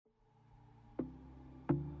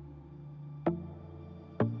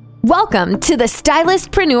Welcome to the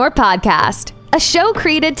Stylistpreneur Podcast, a show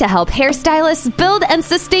created to help hairstylists build and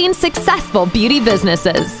sustain successful beauty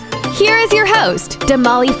businesses. Here is your host,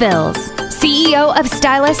 Damali Fills, CEO of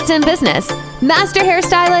Stylists in Business, master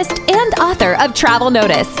hairstylist, and author of Travel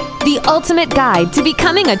Notice, the ultimate guide to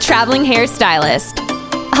becoming a traveling hairstylist.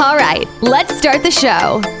 All right, let's start the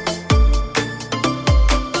show.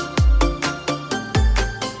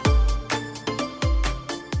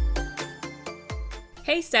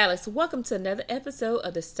 Hey stylists, welcome to another episode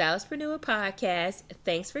of the Stylistpreneur Podcast.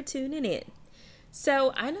 Thanks for tuning in.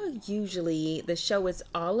 So I know usually the show is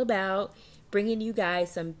all about bringing you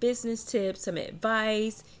guys some business tips, some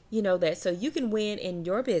advice, that so you can win in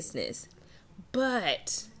your business.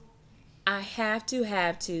 But I have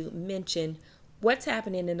to mention what's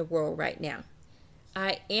happening in the world right now.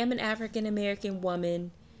 I am an African American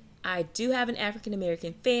woman. I do have an African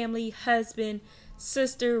American family, husband,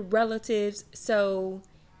 sister, relatives, so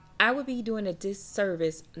I would be doing a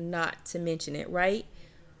disservice not to mention it, right?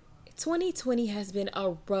 2020 has been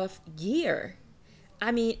a rough year.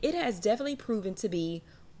 I mean, it has definitely proven to be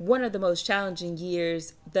one of the most challenging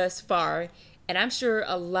years thus far, and I'm sure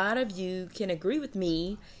a lot of you can agree with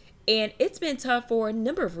me, and it's been tough for a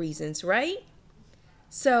number of reasons, right?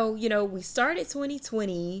 So, we started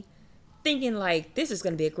 2020 thinking like, this is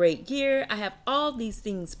going to be a great year. I have all these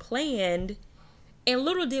things planned. And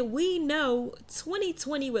little did we know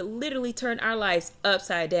 2020 would literally turn our lives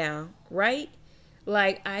upside down, right?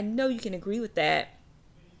 Like, I know you can agree with that.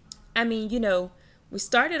 I mean, we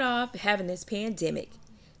started off having this pandemic,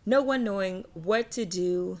 no one knowing what to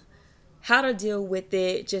do, how to deal with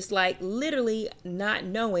it, just like literally not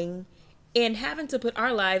knowing and having to put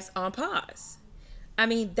our lives on pause. I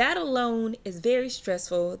mean, that alone is very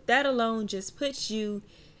stressful. That alone just puts you,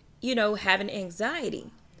 having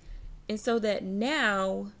anxiety. And so that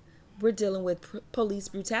now we're dealing with police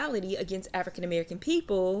brutality against African American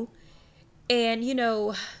people. And,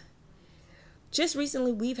 just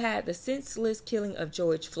recently we've had the senseless killing of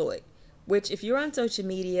George Floyd, which if you're on social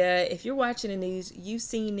media, if you're watching the news, you've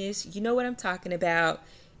seen this, you know what I'm talking about.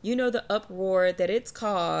 You know the uproar that it's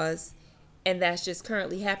caused, and that's just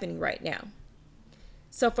currently happening right now.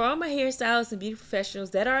 So for all my hairstylists and beauty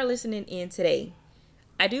professionals that are listening in today,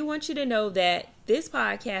 I do want you to know that this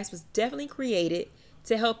podcast was definitely created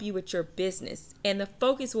to help you with your business, and the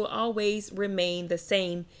focus will always remain the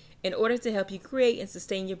same in order to help you create and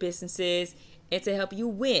sustain your businesses and to help you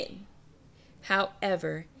win.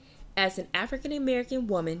 However, as an African American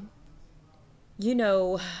woman,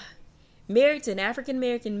 married to an African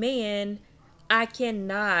American man, I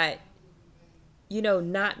cannot,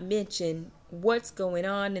 not mention what's going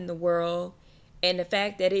on in the world and the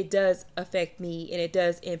fact that it does affect me and it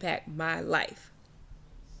does impact my life.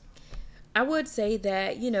 I would say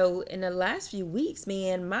that, in the last few weeks,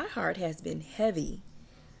 man, my heart has been heavy.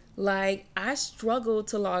 Like, I struggle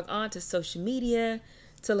to log on to social media,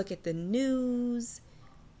 to look at the news.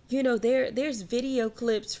 There's video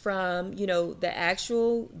clips from, the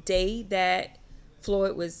actual day that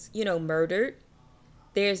Floyd was, murdered.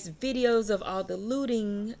 There's videos of all the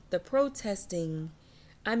looting, the protesting.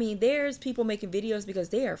 I mean, there's people making videos because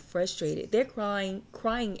they are frustrated. They're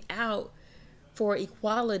crying out for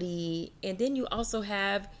equality. And then you also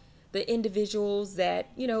have the individuals that,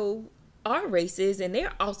 are racist, and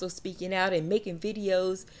they're also speaking out and making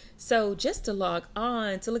videos. So just to log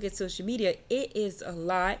on, to look at social media, it is a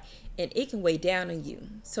lot and it can weigh down on you.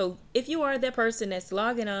 So if you are that person that's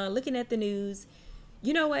logging on, looking at the news,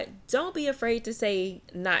 you know what? Don't be afraid to say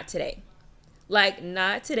not today. Like,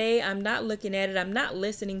 not today. I'm not looking at it. I'm not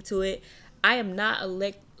listening to it. I am not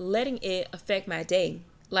letting it affect my day.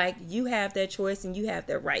 Like, you have that choice and you have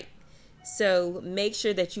that right. So make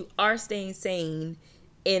sure that you are staying sane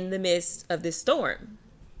in the midst of this storm.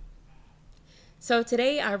 So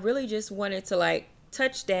today I really just wanted to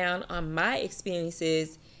touch down on my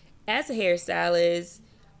experiences as a hairstylist,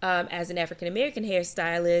 as an African American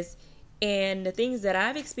hairstylist, and the things that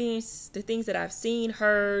I've experienced, the things that I've seen,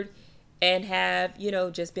 heard, and have,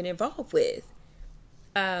 just been involved with.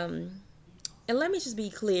 And let me just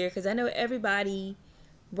be clear, because I know everybody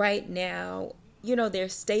right now, they're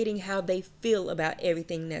stating how they feel about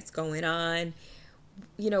everything that's going on,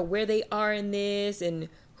 where they are in this and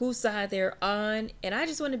whose side they're on. And I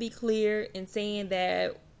just want to be clear in saying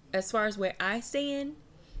that as far as where I stand,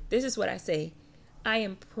 this is what I say. I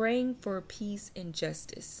am praying for peace and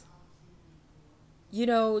justice.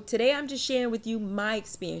 Today I'm just sharing with you my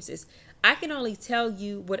experiences. I can only tell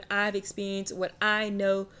you what I've experienced, what I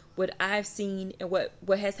know, what I've seen, and what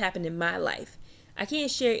has happened in my life. I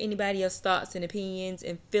can't share anybody else's thoughts and opinions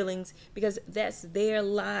and feelings because that's their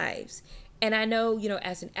lives. And I know,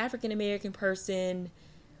 as an African American person,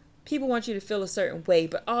 people want you to feel a certain way,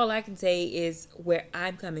 but all I can say is where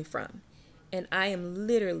I'm coming from. And I am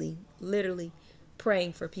literally, literally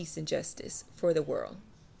praying for peace and justice for the world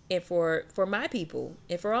and for my people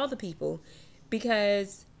and for all the people,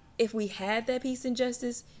 because if we had that peace and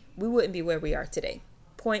justice, we wouldn't be where we are today.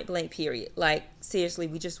 Point blank, period. Like, seriously,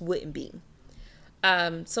 we just wouldn't be.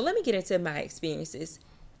 So let me get into my experiences.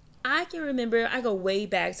 I can remember, I go way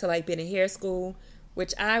back to like being in hair school,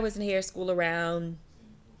 which I was in hair school around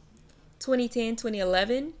 2010,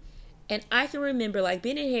 2011. And I can remember like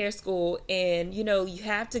being in hair school and, you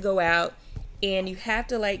have to go out and you have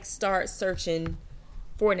to like start searching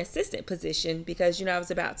for an assistant position because, I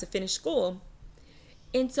was about to finish school.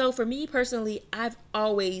 And so for me personally, I've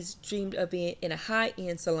always dreamed of being in a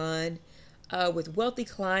high-end salon with wealthy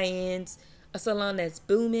clients, a salon that's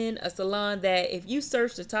booming, a salon that if you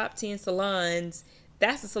search the top 10 salons,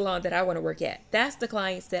 that's the salon that I want to work at. That's the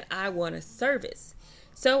clients that I want to service.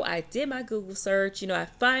 So I did my Google search, I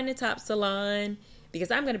find the top salon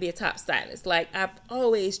because I'm going to be a top stylist. Like, I've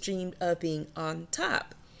always dreamed of being on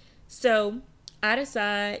top. So I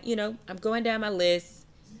decide, I'm going down my list.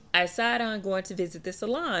 I decide on going to visit the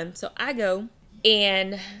salon. So I go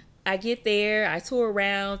and I get there, I tour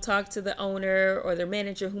around, talk to the owner or the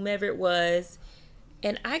manager, whomever it was.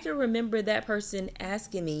 And I can remember that person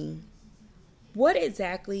asking me, what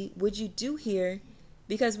exactly would you do here?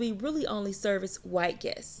 Because we really only service white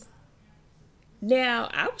guests. Now,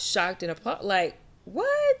 I was shocked and appalled, like,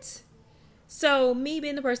 what? So me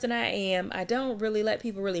being the person I am, I don't really let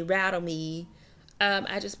people really rattle me.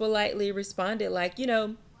 I just politely responded like,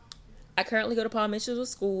 I currently go to Paul Mitchell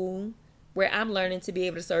School where I'm learning to be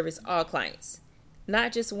able to service all clients,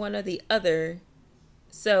 not just one or the other.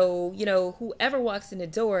 So, whoever walks in the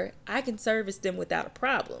door, I can service them without a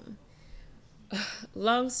problem.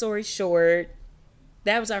 Long story short,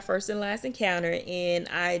 that was our first and last encounter, and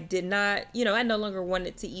I did not, I no longer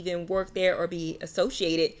wanted to even work there or be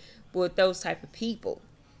associated with those type of people.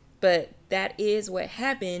 But that is what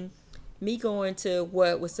happened. Me going to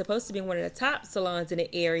what was supposed to be one of the top salons in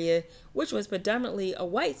the area, which was predominantly a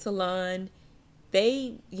white salon,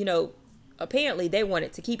 they, apparently they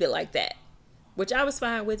wanted to keep it like that, which I was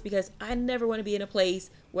fine with because I never want to be in a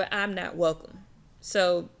place where I'm not welcome.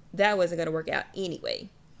 So that wasn't going to work out anyway.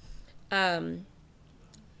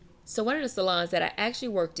 So one of the salons that I actually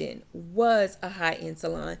worked in was a high-end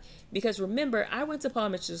salon because remember, I went to Paul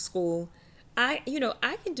Mitchell School. I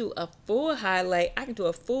can do a full highlight. I can do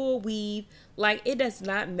a full weave. Like, it does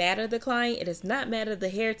not matter the client. It does not matter the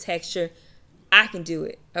hair texture. I can do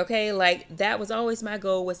it. Okay. Like, that was always my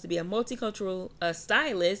goal, was to be a multicultural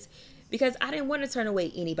stylist because I didn't want to turn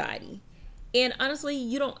away anybody. And honestly,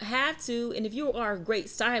 you don't have to. And if you are a great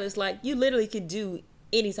stylist, like, you literally could do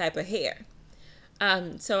any type of hair.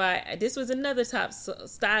 So this was another top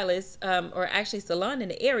stylist, or actually salon in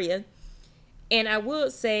the area. And I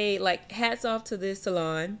would say, like, hats off to this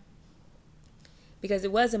salon because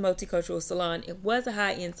it was a multicultural salon. It was a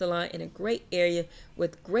high-end salon in a great area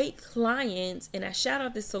with great clients. And I shout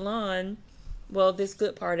out this salon, well, this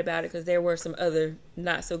good part about it, because there were some other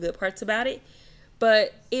not so good parts about it,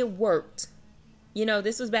 but it worked.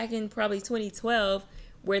 This was back in probably 2012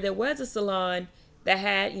 where there was a salon that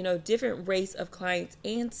had, different race of clients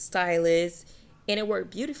and stylists, and it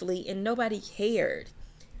worked beautifully and nobody cared.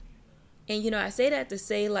 And, I say that to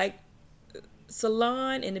say, like,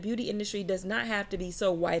 salon and the beauty industry does not have to be so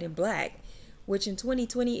white and black, which in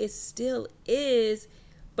 2020 it still is.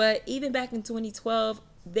 But even back in 2012,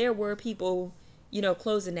 there were people,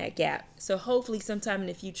 closing that gap. So hopefully sometime in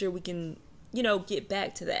the future we can, get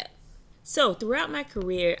back to that. So throughout my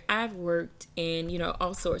career, I've worked in,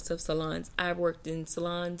 all sorts of salons. I've worked in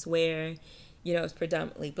salons where, it's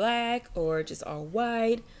predominantly black or just all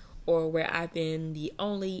white, or where I've been the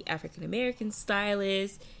only African-American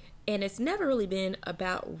stylist. And it's never really been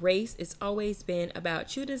about race. It's always been about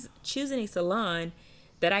choosing a salon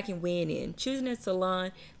that I can win in, choosing a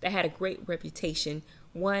salon that had a great reputation,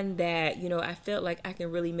 one that, I felt like I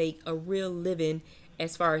can really make a real living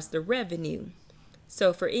as far as the revenue.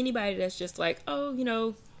 So for anybody that's just like, oh,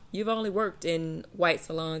 you've only worked in white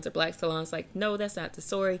salons or black salons, like, no, that's not the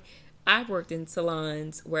story. I've worked in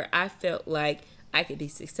salons where I felt like I could be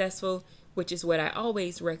successful, which is what I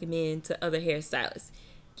always recommend to other hairstylists.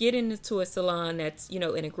 Get into a salon that's, in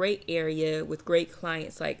a great area with great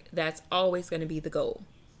clients. Like, that's always going to be the goal.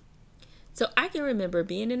 So I can remember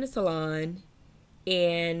being in a salon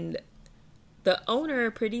and the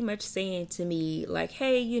owner pretty much saying to me, like,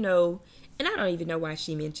 hey, and I don't even know why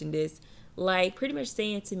she mentioned this, like, pretty much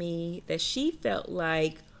saying to me that she felt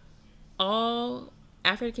like all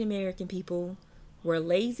African American people were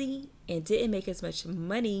lazy and didn't make as much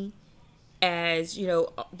money as,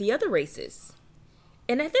 the other races.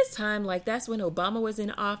 And at this time, like, that's when Obama was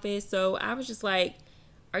in office. So I was just like,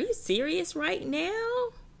 are you serious right now?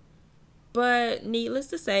 But needless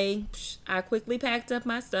to say, I quickly packed up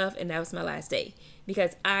my stuff and that was my last day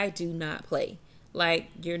because I do not play. Like,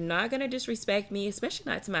 you're not going to disrespect me,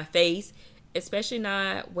 especially not to my face, especially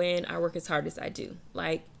not when I work as hard as I do.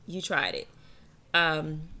 Like, you tried it.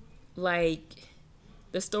 Like,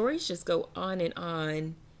 the stories just go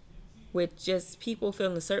on with just people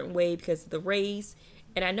feeling a certain way because of the race.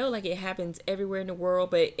 And I know, like, it happens everywhere in the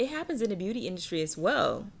world, but it happens in the beauty industry as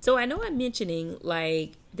well. So I know I'm mentioning,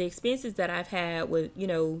 like, the experiences that I've had with,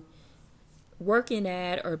 working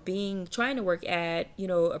at or trying to work at,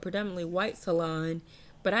 a predominantly white salon.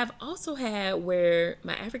 But I've also had where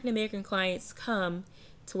my African American clients come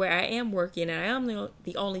to where I am working and I am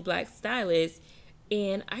the only black stylist.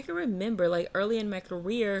 And I can remember, like, early in my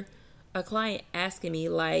career, a client asking me,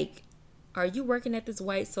 like, are you working at this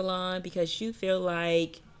white salon because you feel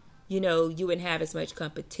like, you wouldn't have as much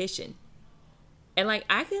competition? And, like,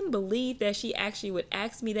 I couldn't believe that she actually would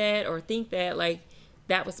ask me that or think that, like,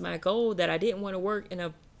 that was my goal, that I didn't want to work in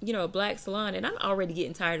a black salon. And I'm already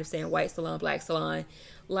getting tired of saying white salon, black salon.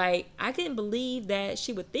 Like, I couldn't believe that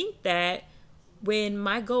she would think that when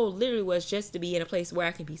my goal literally was just to be in a place where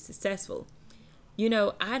I can be successful.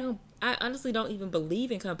 I honestly don't even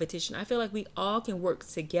believe in competition. I feel like we all can work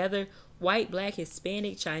together, white, black,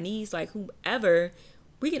 Hispanic, Chinese, like whoever.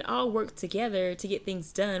 We can all work together to get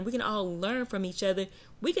things done. We can all learn from each other.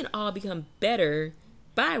 We can all become better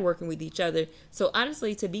by working with each other. So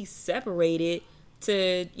honestly, to be separated,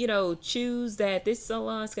 to, choose that this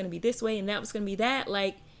salon is going to be this way and that was going to be that,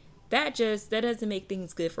 like, that doesn't make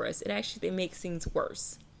things good for us. It actually makes things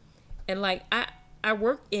worse. And, like, I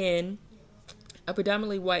work in a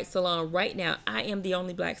predominantly white salon right now. I am the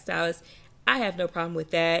only black stylist. I have no problem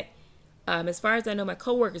with that. As far as I know, my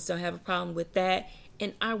coworkers don't have a problem with that.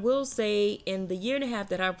 And I will say, in the year and a half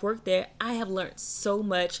that I've worked there, I have learned so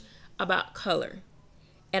much about color.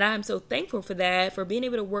 And I'm so thankful for that, for being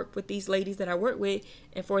able to work with these ladies that I work with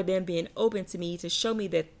and for them being open to me to show me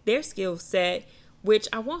that their skill set, which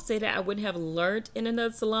I won't say that I wouldn't have learned in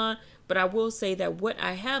another salon, but I will say that what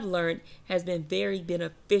I have learned has been very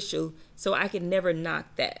beneficial, so I can never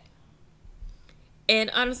knock that. And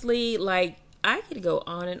honestly, like, I could go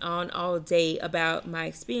on and on all day about my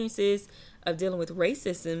experiences of dealing with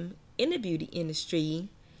racism in the beauty industry,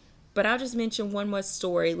 but I'll just mention one more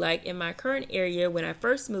story. Like, in my current area, when I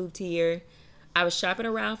first moved here, I was shopping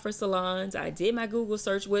around for salons. I did my Google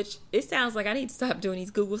search, which it sounds like I need to stop doing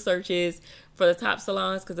these Google searches for the top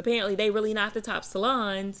salons because apparently they really not the top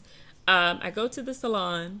salons. I go to the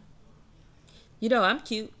salon. I'm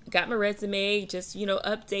cute. Got my resume, just,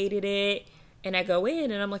 updated it. And I go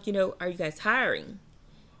in and I'm like, are you guys hiring?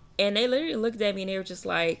 And they literally looked at me and they were just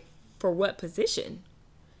like, for what position?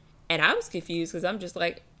 And I was confused because I'm just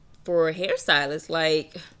like, for a hairstylist.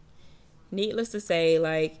 Like, needless to say,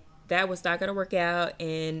 like, that was not going to work out.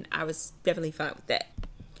 And I was definitely fine with that.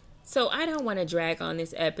 So I don't want to drag on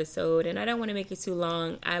this episode and I don't want to make it too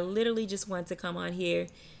long. I literally just want to come on here,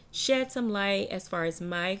 shed some light as far as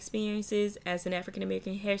my experiences as an African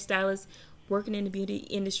American hairstylist, working in the beauty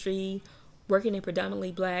industry, working in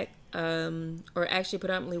predominantly black, or actually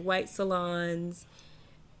predominantly white salons.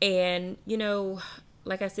 And,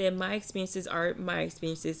 like I said, my experiences are my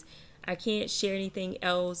experiences. I can't share anything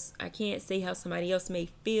else. I can't say how somebody else may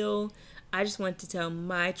feel. I just want to tell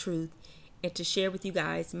my truth and to share with you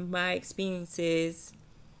guys my experiences.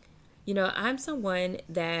 I'm someone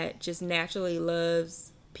that just naturally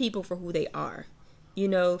loves people for who they are,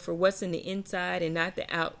 for what's in the inside and not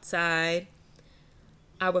the outside.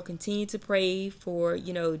 I will continue to pray for,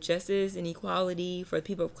 justice and equality for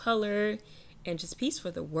people of color and just peace for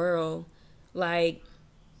the world. Like,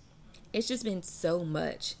 it's just been so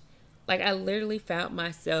much. Like, I literally found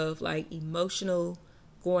myself, like, emotional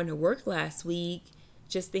going to work last week,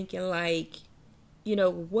 just thinking, like,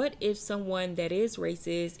 what if someone that is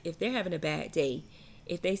racist, if they're having a bad day,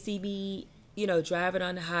 if they see me, driving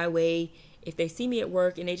on the highway, if they see me at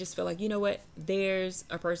work and they just feel like, what, there's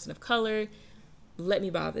a person of color, let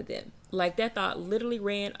me bother them. Like, that thought literally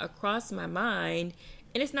ran across my mind.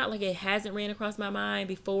 And it's not like it hasn't ran across my mind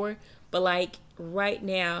before, but like right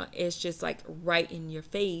now, it's just like right in your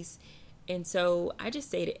face. And so I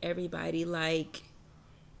just say to everybody, like,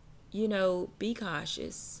 be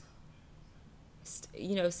cautious.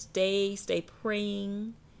 Stay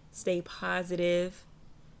praying, stay positive,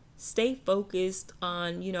 stay focused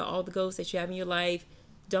on, all the goals that you have in your life.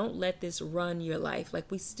 don't let this run your life. Like,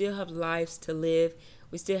 we still have lives to live.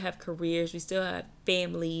 We still have careers. We still have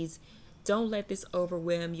families. Don't let this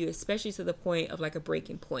overwhelm you, especially to the point of like a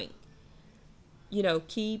breaking point.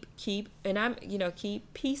 Keep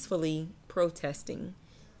peacefully protesting.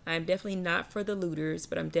 I'm definitely not for the looters,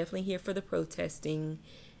 but I'm definitely here for the protesting.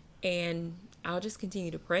 And I'll just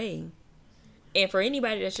continue to pray. And for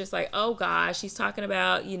anybody that's just like, oh gosh, she's talking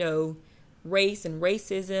about, race and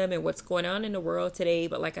racism and what's going on in the world today.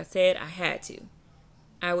 But like I said, I had to.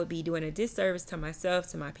 I would be doing a disservice to myself,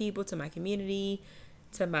 to my people, to my community,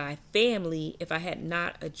 to my family if I had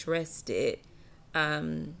not addressed it.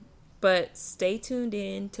 But stay tuned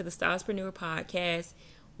in to the Stylistpreneur podcast.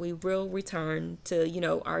 We will return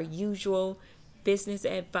to, our usual business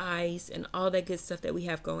advice and all that good stuff that we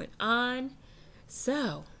have going on.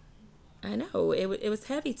 So, I know it was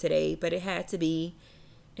heavy today, but it had to be.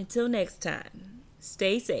 Until next time,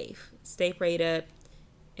 stay safe, stay prayed up,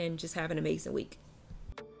 and just have an amazing week.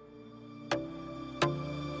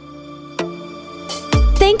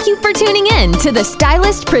 Thank you for tuning in to the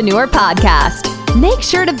Stylistpreneur podcast. Make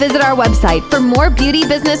sure to visit our website for more beauty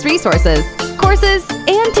business resources, courses,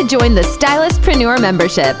 and to join the Stylistpreneur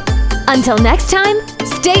membership. Until next time,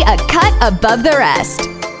 stay a cut above the rest.